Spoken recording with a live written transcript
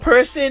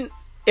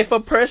if a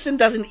person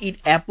doesn't eat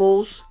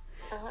apples,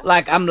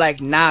 like I'm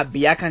like, nah,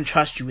 B, I can't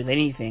trust you with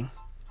anything.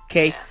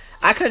 Okay,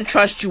 I can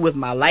trust you with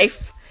my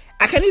life.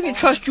 I can't even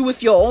trust you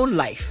with your own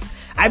life.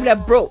 I'm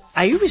like, bro,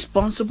 are you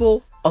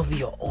responsible of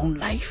your own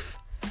life?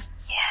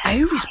 Are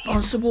you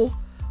responsible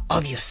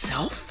of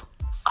yourself?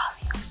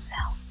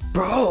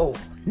 Bro,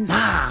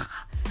 nah.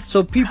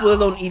 So people that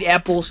don't eat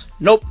apples,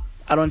 nope,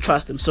 I don't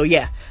trust them. So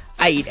yeah,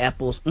 I eat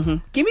apples.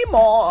 Give me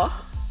more.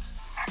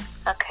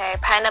 Okay,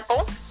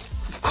 pineapple.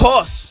 Of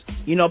course.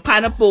 You know,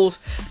 pineapples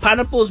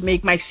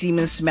make my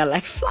semen smell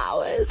like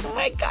flowers. Oh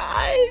my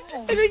god.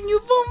 And a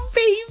newborn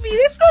baby.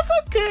 They smell so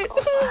good.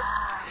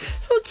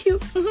 So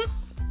cute.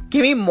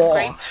 Give me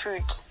more.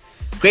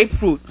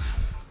 Grapefruit.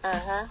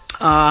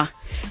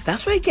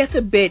 That's where it gets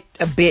a bit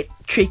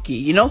tricky,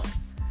 you know?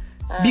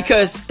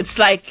 Because it's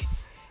like,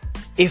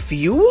 if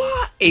you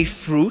are a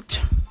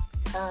fruit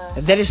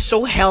that is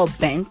so hell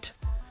bent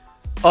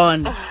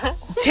on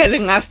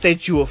telling us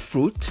that you're a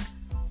fruit,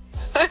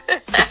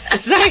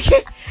 it's like,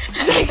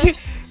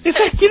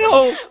 you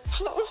know,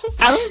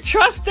 I don't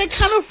trust that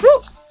kind of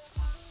fruit.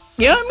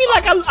 You know what I mean?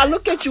 Like, I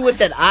look at you with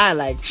that eye,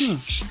 like, you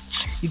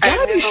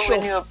gotta be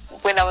sure.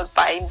 When I was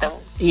buying them,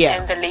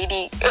 yeah, and the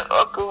lady,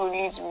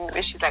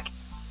 she's like,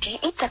 "Do you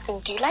eat that thing?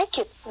 Do you like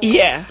it?"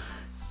 Yeah.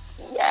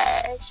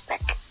 Yeah. She's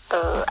like,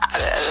 bah.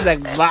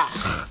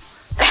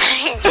 I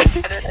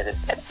don't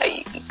understand how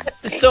you eat that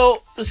thing.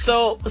 So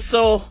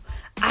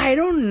I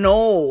don't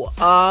know.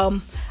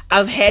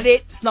 I've had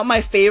it. It's not my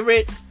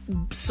favorite.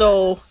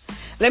 So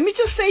let me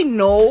just say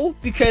no,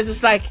 because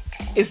it's like,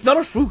 it's not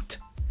a fruit.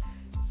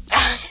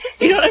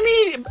 You know what I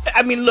mean?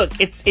 I mean, look,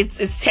 it's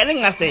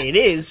telling us that it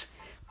is,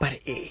 but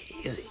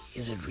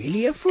is it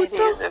really a fruit? It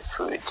is a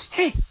fruit.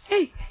 Hey!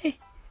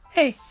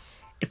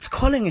 It's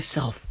calling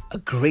itself a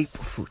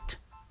grapefruit.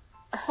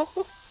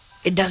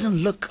 It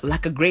doesn't look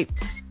like a grape.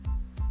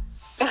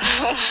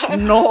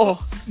 Nor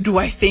do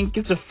I think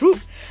it's a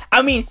fruit.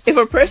 I mean, if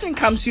a person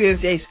comes to you and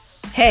says,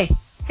 hey,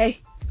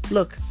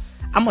 look,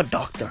 I'm a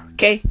doctor,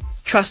 okay?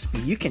 Trust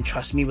me. You can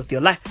trust me with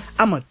your life.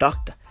 I'm a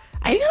doctor.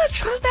 Are you gonna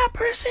trust that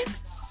person?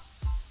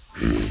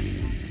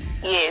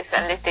 Yes,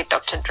 unless they're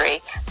Dr.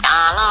 Dre.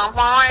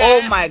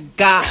 Oh my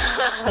god.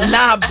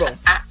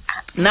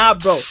 Nah,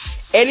 bro.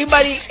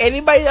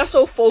 Anybody that's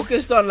so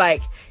focused on,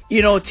 like,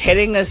 you know,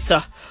 telling us,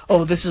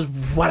 oh, this is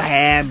what I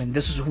am and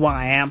this is who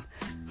I am.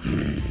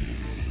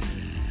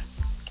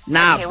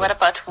 Nah. Okay, what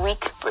about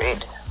wheat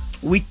bread?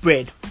 Wheat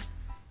bread.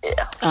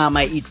 Yeah.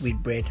 I eat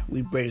wheat bread.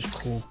 Wheat bread is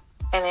cool.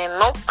 And then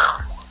milk.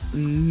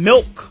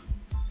 Milk.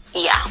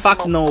 Yeah.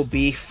 Fuck no,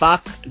 B.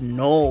 Fuck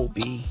no,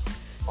 B.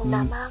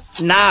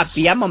 Nah,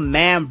 B. I'm a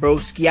man,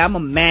 broski. I'm a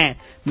man.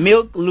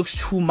 Milk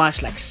looks too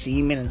much like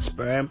semen and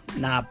sperm.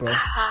 Nah, bro.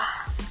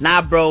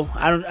 Nah, bro.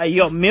 I don't.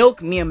 Yo,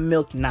 milk. Me and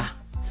milk. Nah.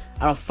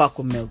 I don't fuck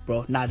with milk,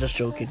 bro. Nah, just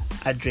joking.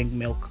 I drink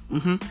milk.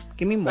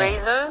 Give me more.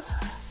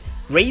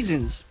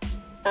 Raisins.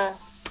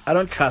 I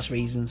don't trust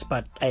raisins,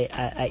 but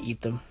I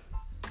eat them.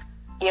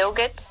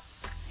 Yogurt.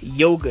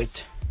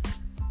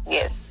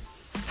 Yes.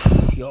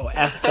 Yo,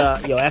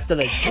 after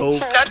the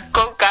joke. Not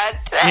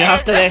Go-Gurt.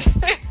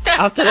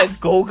 After the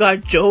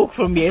Go-Gurt joke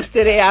from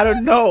yesterday, I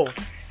don't know.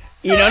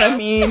 You know what I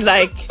mean?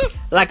 Like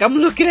I'm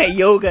looking at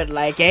yogurt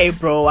like, hey,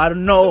 bro, I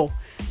don't know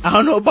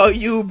about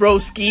you,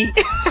 broski.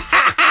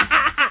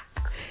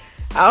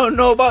 I don't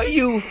know about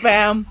you,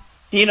 fam.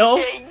 You know?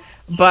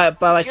 But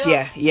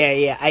yeah,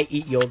 I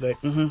eat yogurt.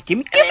 Give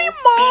me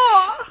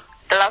more.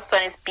 The last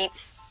one is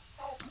beets.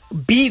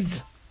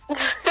 Beads.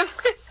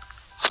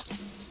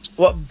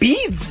 What,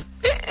 beads?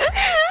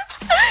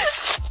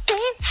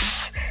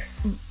 Beets.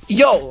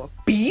 Yo,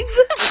 beads?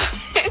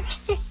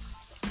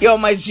 Yo,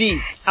 my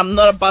G, I'm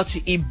not about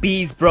to eat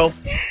beads, bro.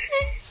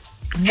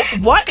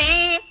 What?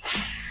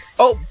 Beets.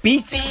 Oh,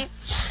 beets.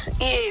 Beets,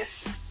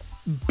 yes.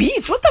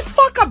 Beats? What the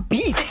fuck are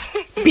beats?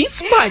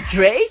 Beats by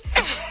Dre?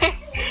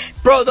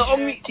 Bro, the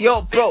only the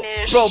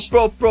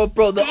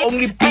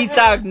only beats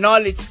I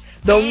acknowledge.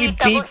 The only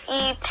beats.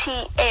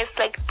 ETS,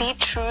 like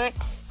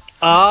beetroot.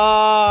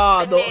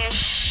 Yeah.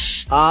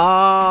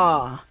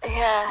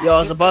 Yo, I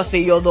was about to say,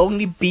 yo, the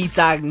only beats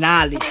I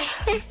acknowledge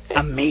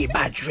are made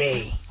by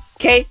Dre.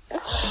 Okay?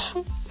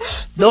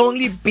 The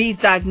only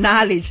beats I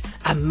acknowledge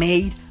are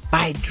made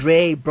by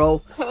Dre,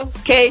 bro.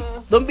 Okay?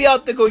 Don't be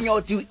out there going,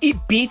 yo, do you eat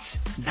beats?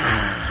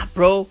 Nah,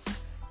 bro.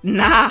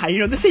 Nah, you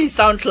know, this ain't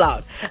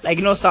SoundCloud. Like,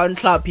 you know,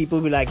 SoundCloud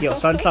people be like, yo,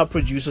 SoundCloud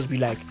producers be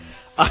like,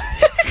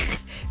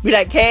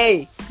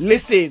 hey,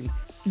 listen,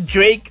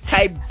 Drake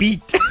type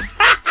beat. Oh,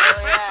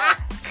 yeah.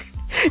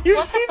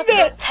 You've seen that?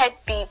 Those type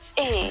beats,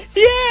 eh?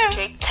 Yeah.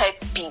 Drake type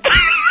beat.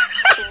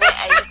 Jimmy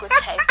Ayuko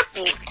type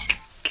beat.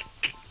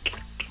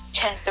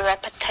 Chance the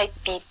Rapper type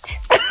beat.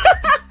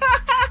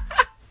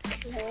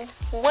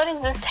 What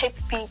is this type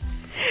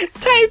beat?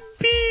 Type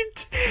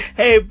beat.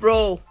 Hey,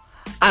 bro,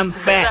 I'm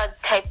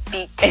fat. Type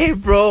beat. Hey,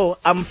 bro,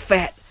 I'm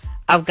fat.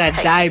 I've got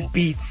Type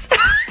diabetes. Oh,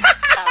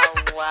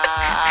 wow.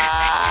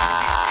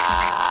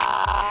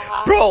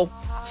 Bro,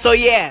 so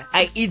yeah,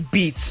 I eat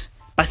beats.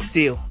 But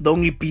still, the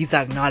only beats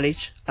I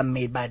acknowledge are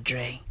made by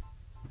Dre.